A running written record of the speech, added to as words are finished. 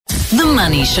The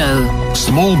Money Show.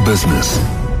 Small business.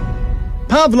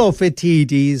 Pavlo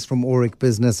Phitidis from Aurik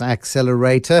Business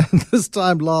Accelerator. This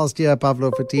time last year,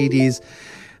 Pavlo Phitidis,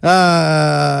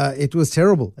 it was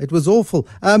terrible. It was awful.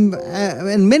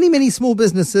 And many small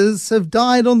businesses have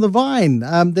died on the vine.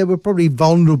 They were probably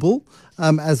vulnerable,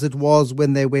 as it was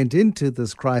when they went into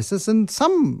this crisis. And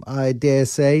some, I dare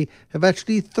say, have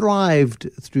actually thrived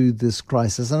through this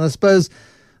crisis. And I suppose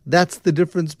that's the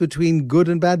difference between good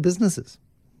and bad businesses.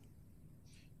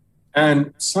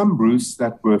 And some, Bruce,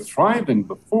 that were thriving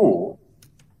before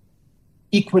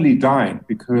equally died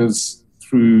because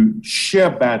through sheer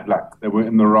bad luck, they were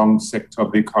in the wrong sector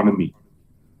of the economy.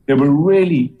 There were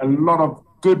really a lot of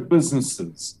good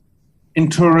businesses in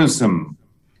tourism,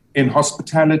 in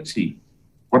hospitality,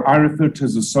 what I refer to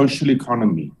as a social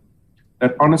economy,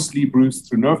 that honestly, Bruce,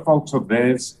 through no fault of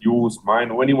theirs, yours, mine,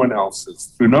 or anyone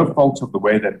else's, through no fault of the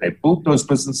way that they built those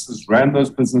businesses, ran those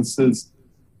businesses,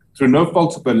 through no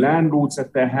fault of the landlords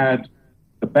that they had,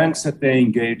 the banks that they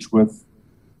engaged with,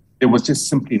 there was just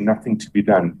simply nothing to be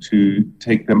done to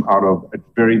take them out of a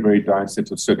very, very dire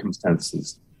set of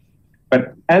circumstances.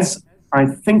 But as I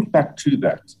think back to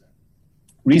that,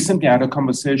 recently I had a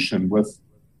conversation with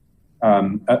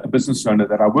a business owner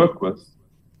that I work with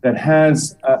that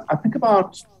has, I think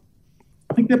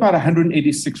they're about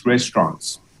 186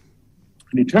 restaurants.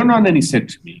 And he turned around and he said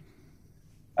to me,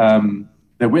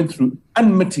 they went through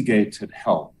unmitigated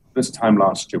hell this time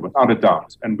last year, without a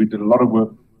doubt. And we did a lot of work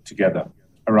together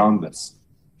around this.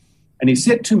 And he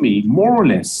said to me, more or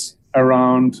less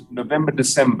around November,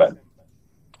 December,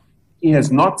 he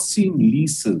has not seen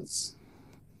leases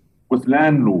with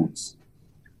landlords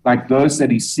like those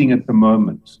that he's seeing at the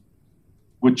moment,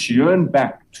 which yearn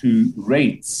back to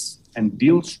rates and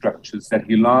deal structures that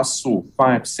he last saw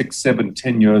 5, 6, 7,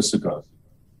 10 years ago.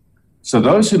 So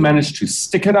those who manage to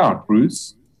stick it out,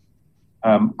 Bruce,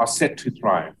 are set to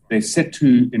thrive. They're set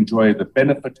to enjoy the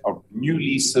benefit of new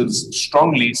leases,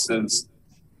 strong leases,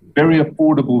 very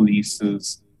affordable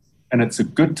leases, and it's a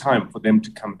good time for them to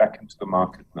come back into the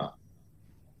market now.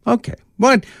 Okay,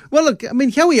 right. Well, look, I mean,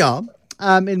 here we are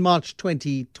in March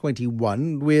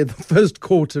 2021, where the first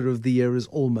quarter of the year is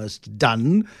almost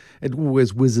done. It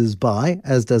always whizzes by,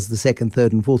 as does the second,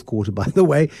 third and fourth quarter, by the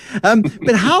way.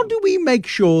 But how do we make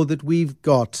sure that we've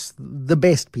got the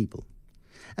best people?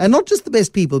 And not just the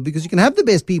best people, because you can have the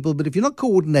best people, but if you're not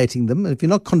coordinating them, and if you're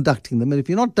not conducting them, and if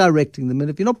you're not directing them, and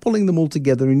if you're not pulling them all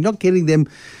together, and you're not getting them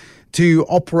to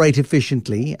operate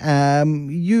efficiently,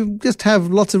 you just have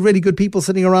lots of really good people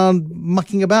sitting around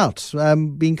mucking about,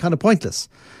 being kind of pointless.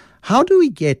 How do we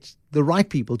get the right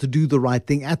people to do the right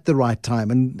thing at the right time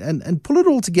and pull it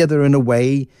all together in a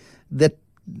way that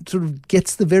sort of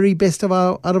gets the very best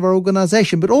out of our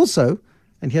organization, but also,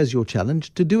 and here's your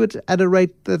challenge, to do it at a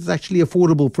rate that's actually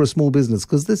affordable for a small business,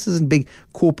 because this isn't big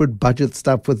corporate budget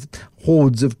stuff with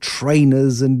hordes of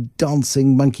trainers and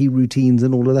dancing monkey routines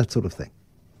and all of that sort of thing.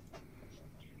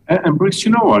 And Bruce,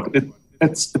 you know what?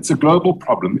 It's a global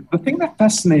problem. The thing that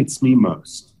fascinates me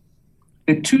most,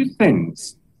 there are two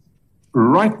things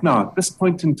right now at this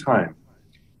point in time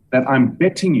that I'm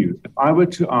betting you, if I were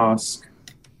to ask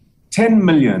 10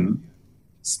 million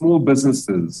small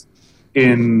businesses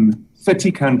in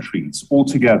 30 countries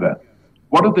altogether,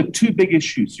 what are the two big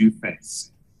issues you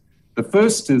face? The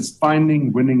first is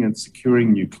finding, winning, and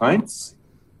securing new clients.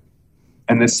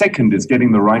 And the second is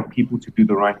getting the right people to do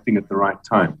the right thing at the right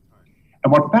time.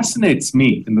 And what fascinates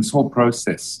me in this whole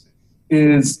process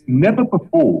is never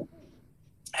before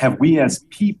have we as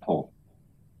people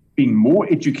been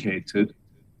more educated,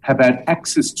 have had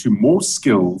access to more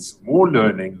skills, more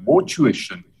learning, more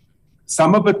tuition,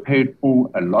 some of it paid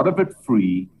for, a lot of it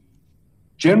free.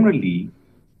 Generally,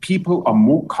 people are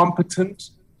more competent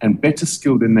and better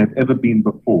skilled than they've ever been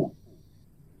before.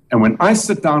 And when I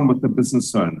sit down with the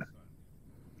business owner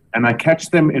and I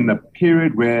catch them in a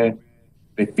period where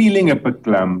they're feeling a bit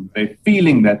glum, they're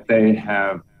feeling that they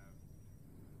have,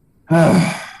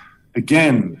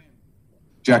 again,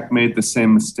 Jack made the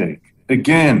same mistake.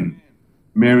 Again,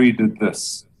 Mary did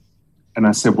this. And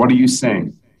I said, what are you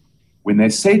saying? When they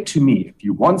say to me, if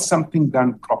you want something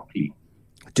done properly,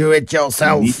 do it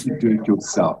yourself. You need to do it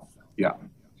yourself. Yeah.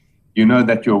 You know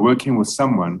that you're working with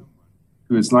someone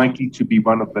who is likely to be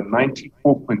one of the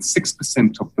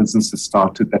 94.6% of businesses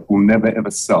started that will never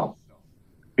ever sell.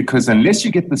 Because unless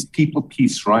you get this people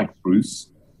piece right, Bruce,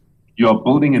 you're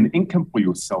building an income for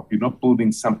yourself. You're not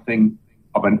building something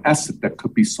of an asset that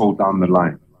could be sold down the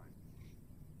line.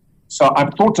 So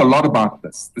I've thought a lot about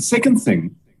this. The second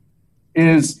thing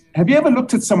is, have you ever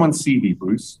looked at someone's CV,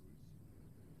 Bruce?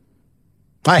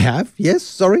 I have, yes.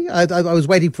 Sorry, I was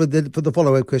waiting for the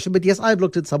follow-up question, but yes, I've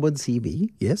looked at someone's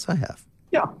CV. Yes, I have.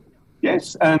 Yeah,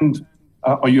 yes. And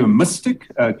are you a mystic?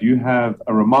 Do you have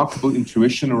a remarkable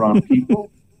intuition around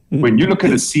people? When you look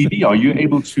at a CV, are you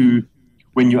able to,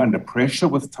 when you're under pressure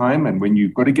with time and when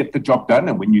you've got to get the job done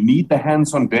and when you need the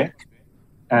hands on deck,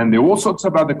 and there are all sorts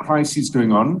of other crises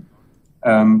going on,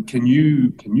 can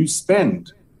you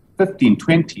spend 15,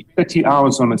 20, 30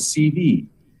 hours on a CV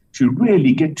to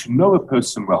really get to know a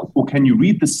person well? Or can you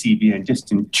read the CV and just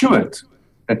intuit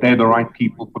that they're the right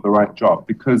people for the right job?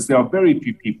 Because there are very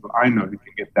few people I know who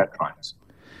can get that right.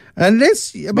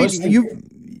 Unless, I mean,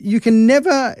 you can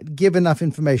never give enough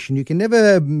information. You can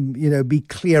never, be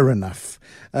clear enough.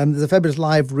 There's a fabulous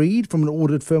live read from an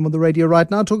audit firm on the radio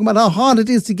right now talking about how hard it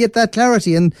is to get that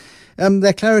clarity. And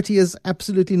that clarity is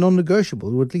absolutely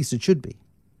non-negotiable, or at least it should be.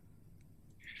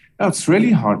 No, it's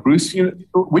really hard, Bruce.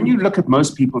 When you look at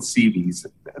most people's CVs,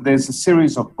 there's a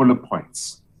series of bullet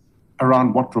points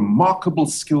around what remarkable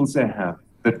skills they have,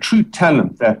 the true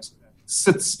talent that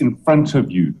sits in front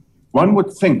of you. One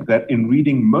would think that in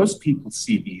reading most people's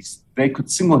CVs, they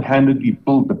could single-handedly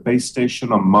build the base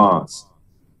station on Mars.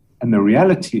 And the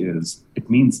reality is, it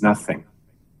means nothing.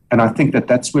 And I think that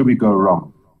that's where we go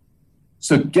wrong.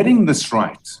 So getting this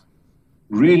right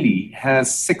really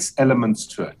has 6 elements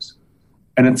to it.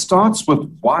 And it starts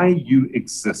with why you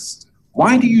exist.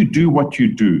 Why do you do what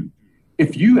you do?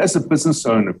 If you as a business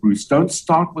owner, Bruce, don't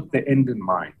start with the end in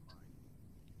mind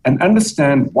and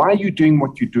understand why you're doing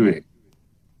what you're doing,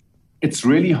 it's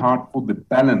really hard for the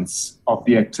balance of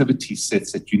the activity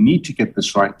sets that you need to get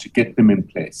this right to get them in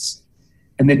place.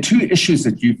 And there are 2 issues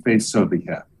that you face over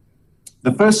here.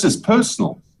 The first is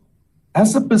personal.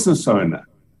 As a business owner,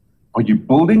 are you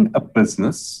building a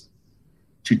business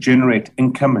to generate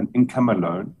income and income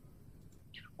alone?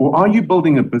 Or are you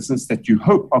building a business that you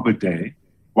hope of a day,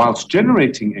 whilst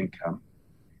generating income,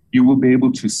 you will be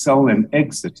able to sell and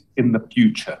exit in the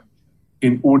future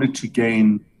in order to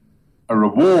gain a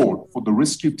reward for the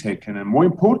risk you've taken, and more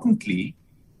importantly,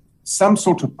 some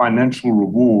sort of financial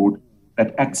reward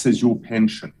that acts as your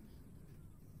pension?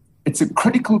 It's a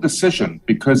critical decision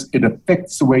because it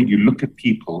affects the way you look at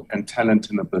people and talent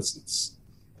in a business.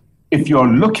 If you're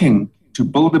looking to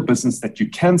build a business that you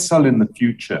can sell in the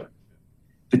future,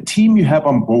 the team you have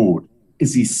on board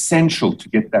is essential to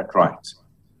get that right.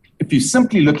 If you're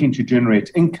simply looking to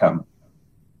generate income,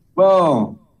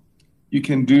 well, you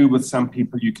can do with some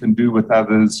people, you can do with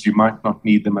others, you might not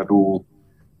need them at all.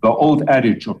 The old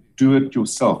adage of do it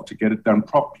yourself to get it done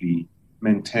properly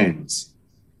maintains.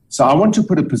 So I want to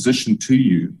put a position to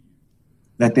you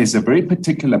that there's a very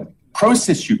particular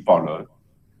process you follow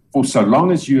for so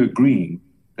long as you're agreeing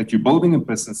that you're building a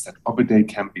business that of a day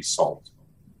can be sold.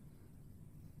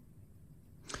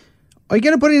 Are you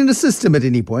going to put it in a system at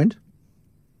any point?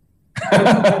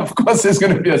 Of course, there's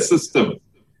going to be a system.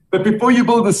 But before you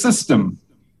build a system,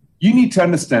 you need to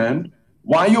understand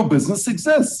why your business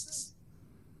exists.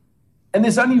 And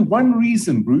there's only one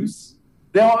reason, Bruce.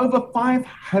 There are over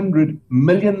 500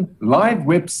 million live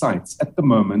websites at the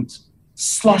moment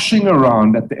sloshing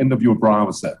around at the end of your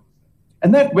browser.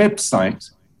 And that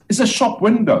website is a shop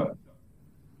window.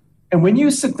 And when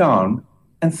you sit down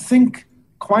and think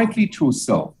quietly to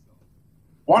yourself,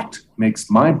 what makes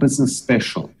my business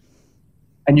special?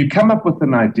 And you come up with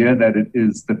an idea that it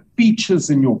is the features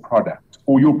in your product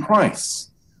or your price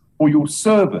or your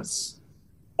service,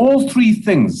 all 3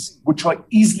 things which are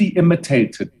easily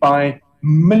imitated by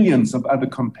millions of other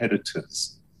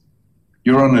competitors,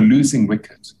 you're on a losing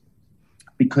wicket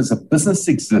because a business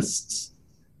exists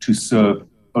to serve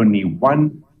only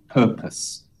one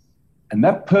purpose. And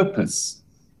that purpose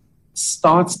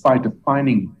starts by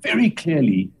defining very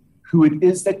clearly who it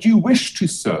is that you wish to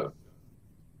serve.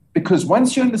 Because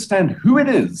once you understand who it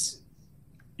is,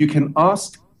 you can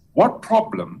ask, what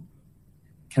problem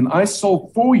can I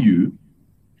solve for you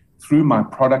through my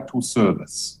product or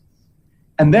service?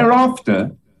 And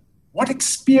thereafter, what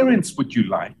experience would you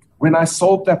like when I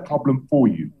solve that problem for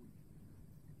you?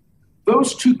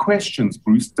 Those 2 questions,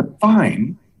 Bruce,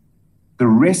 define the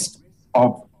rest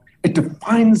of, it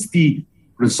defines the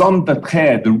raison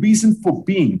d'être, the reason for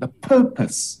being, the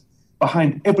purpose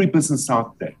behind every business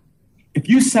out there. If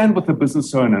you stand with a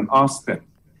business owner and ask them,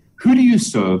 who do you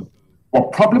serve,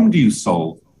 what problem do you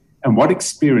solve, and what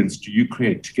experience do you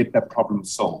create to get that problem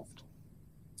solved?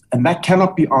 And that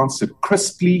cannot be answered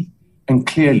crisply and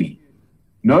clearly.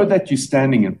 Know that you're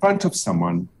standing in front of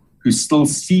someone who's still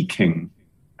seeking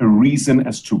a reason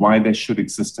as to why they should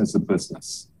exist as a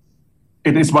business.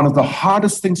 It is one of the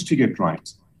hardest things to get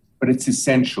right, but it's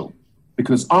essential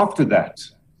because after that,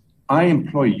 I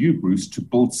employ you, Bruce, to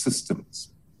build systems.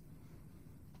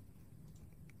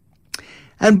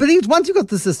 But once you've got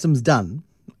the systems done,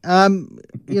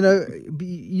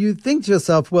 you think to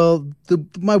yourself, well,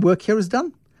 my work here is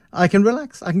done. I can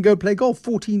relax. I can go play golf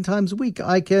 14 times a week.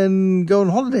 I can go on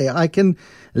holiday. I can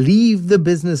leave the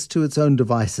business to its own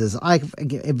devices. I've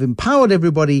empowered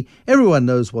everybody. Everyone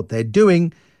knows what they're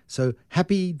doing. So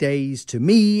happy days to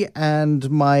me and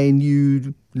my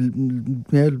new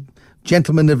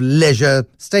gentleman of leisure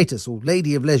status or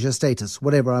lady of leisure status,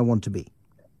 whatever I want to be.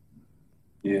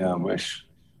 Yeah, I wish.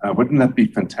 Wouldn't that be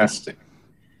fantastic?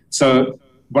 So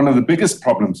one of the biggest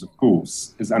problems, of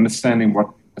course, is understanding what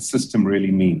a system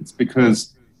really means.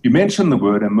 Because you mentioned the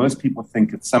word and most people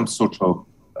think it's some sort of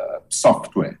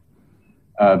software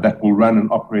that will run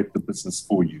and operate the business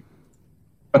for you.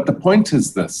 But the point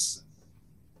is this.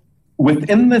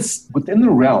 Within the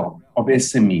realm of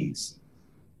SMEs,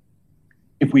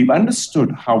 if we've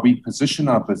understood how we position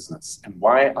our business and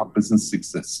why our business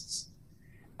exists,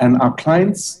 and our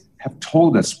clients have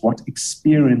told us what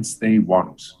experience they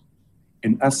want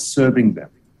in us serving them,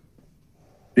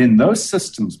 then those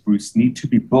systems, Bruce, need to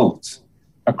be built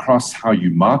across how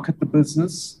you market the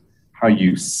business, how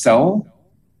you sell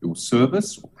your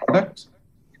service or product,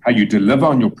 how you deliver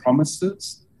on your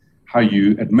promises, how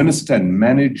you administer and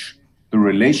manage the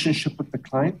relationship with the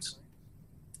client,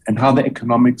 and how the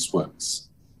economics works.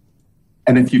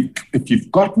 And if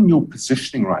you've gotten your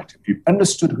positioning right, if you've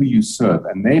understood who you serve,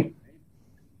 and they've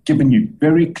given you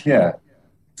very clear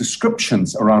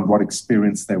descriptions around what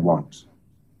experience they want,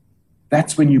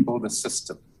 that's when you build a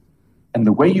system. And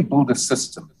the way you build a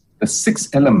system, the 6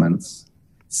 elements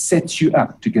set you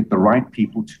up to get the right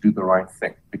people to do the right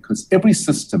thing. Because every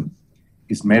system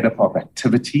is made up of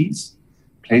activities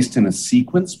placed in a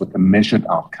sequence with a measured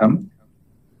outcome.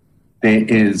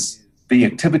 The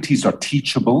activities are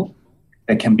teachable.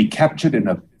 They can be captured in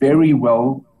a very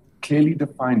well, clearly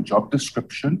defined job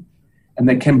description, and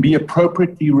they can be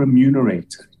appropriately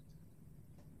remunerated.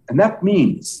 And that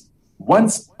means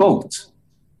once built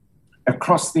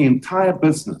across the entire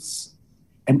business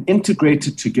and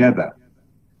integrated together,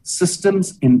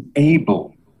 systems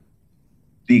enable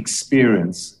the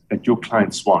experience that your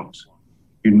clients want.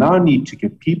 You now need to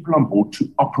get people on board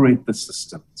to operate the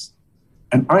systems.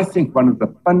 And I think one of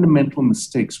the fundamental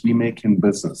mistakes we make in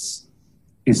business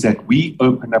is that we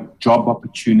open up job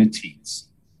opportunities.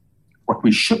 What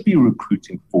we should be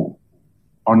recruiting for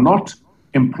are not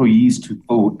employees to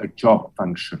fill a job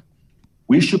function.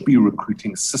 We should be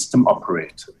recruiting system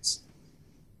operators.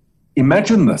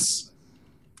 Imagine this.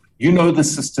 You know the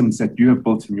systems that you have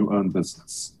built in your own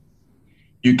business.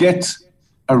 You get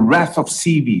a raft of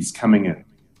CVs coming in.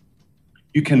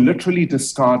 You can literally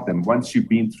discard them once you've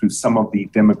been through some of the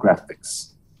demographics.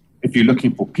 If you're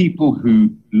looking for people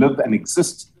who live and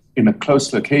exist in a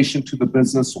close location to the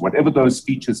business or whatever those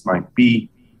features might be,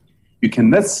 you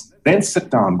can then sit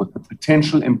down with the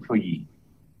potential employee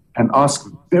and ask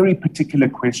very particular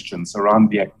questions around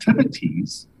the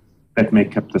activities that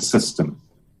make up the system.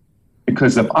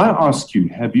 Because if I ask you,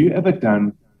 have you ever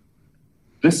done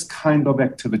this kind of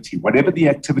activity, whatever the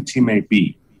activity may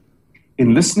be,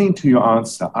 in listening to your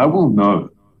answer, I will know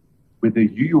whether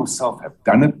you yourself have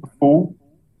done it before,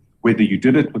 whether you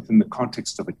did it within the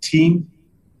context of a team,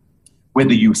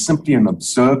 whether you're simply an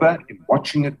observer in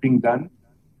watching it being done.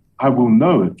 I will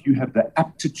know if you have the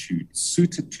aptitude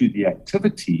suited to the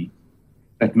activity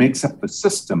that makes up the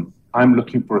system I'm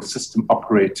looking for a system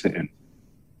operator in.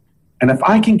 And if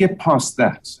I can get past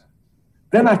that,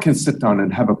 then I can sit down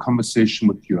and have a conversation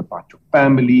with you about your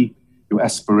family, your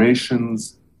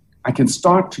aspirations. I can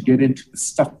start to get into the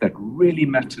stuff that really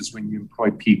matters when you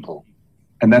employ people.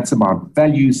 And that's about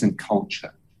values and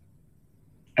culture.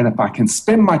 And if I can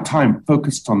spend my time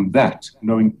focused on that,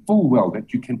 knowing full well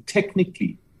that you can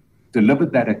technically deliver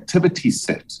that activity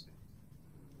set,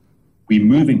 we're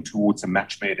moving towards a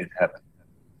match made in heaven.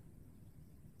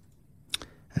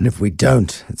 And if we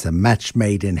don't, it's a match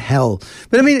made in hell.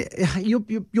 But I mean,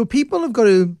 your people have got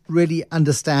to really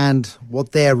understand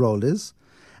what their role is.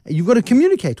 You've got to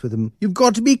communicate with them. You've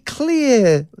got to be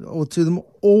clear to them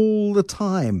all the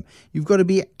time. You've got to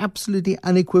be absolutely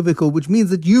unequivocal, which means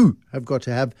that you have got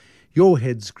to have your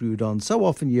head screwed on. So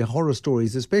often you hear horror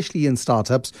stories, especially in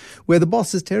startups, where the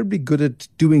boss is terribly good at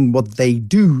doing what they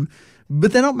do,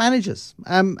 but they're not managers,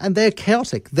 and they're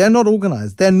chaotic. They're not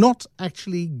organized. They're not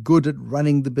actually good at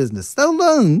running the business. They'll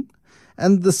learn,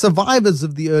 and the survivors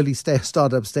of the early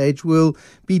startup stage will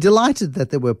be delighted that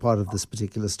they were part of this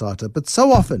particular startup. But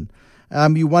so often,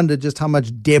 you wonder just how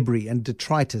much debris and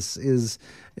detritus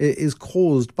is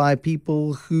caused by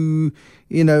people who,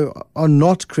 are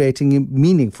not creating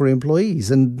meaning for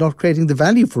employees and not creating the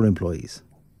value for employees.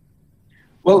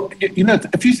 Well,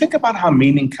 if you think about how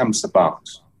meaning comes about,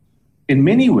 in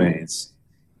many ways,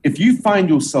 if you find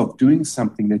yourself doing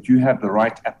something that you have the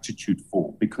right aptitude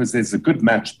for, because there's a good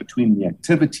match between the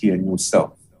activity and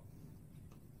yourself,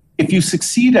 if you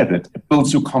succeed at it, it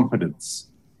builds your confidence.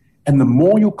 And the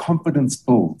more your confidence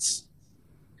builds,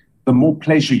 the more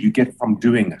pleasure you get from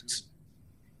doing it.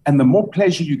 And the more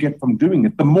pleasure you get from doing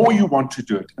it, the more you want to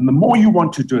do it. And the more you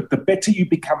want to do it, the better you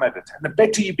become at it. And the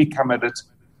better you become at it,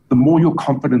 the more your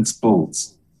confidence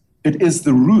builds. It is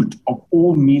the root of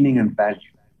all meaning and value.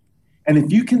 And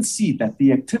if you can see that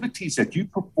the activities that you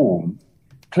perform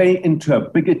play into a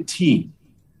bigger team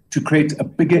to create a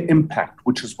bigger impact,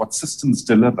 which is what systems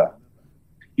deliver,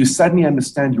 you suddenly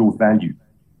understand your value.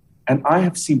 And I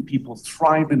have seen people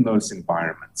thrive in those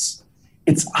environments.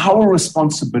 It's our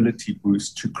responsibility,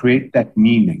 Bruce, to create that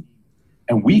meaning.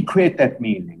 And we create that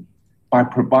meaning by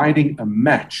providing a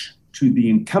match to the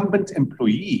incumbent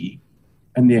employee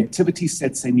and the activity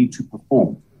sets they need to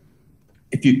perform.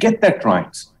 If you get that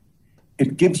right,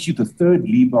 it gives you the third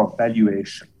lever of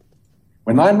valuation.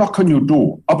 When I knock on your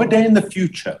door of a day in the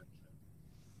future,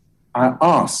 I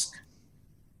ask,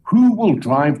 who will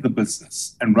drive the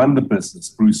business and run the business,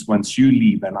 Bruce, once you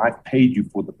leave and I've paid you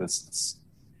for the business?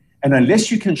 And unless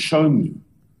you can show me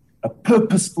a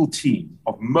purposeful team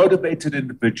of motivated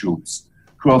individuals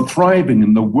who are thriving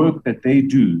in the work that they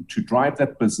do to drive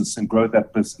that business and grow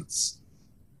that business,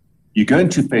 you're going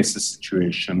to face a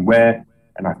situation where,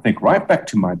 and I think right back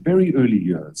to my very early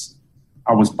years,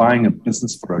 I was buying a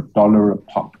business for $1 a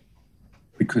pop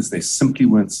because they simply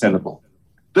weren't sellable.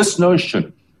 This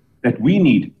notion that we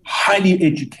need highly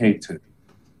educated,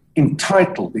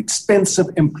 entitled, expensive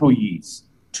employees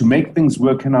to make things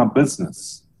work in our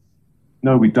business.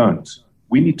 No, we don't.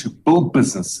 We need to build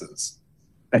businesses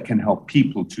that can help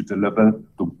people to deliver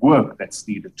the work that's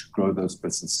needed to grow those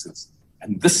businesses.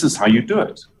 And this is how you do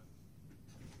it.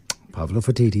 Pavlo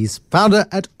Phitidis, founder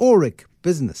at Aurik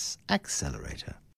Business Accelerator.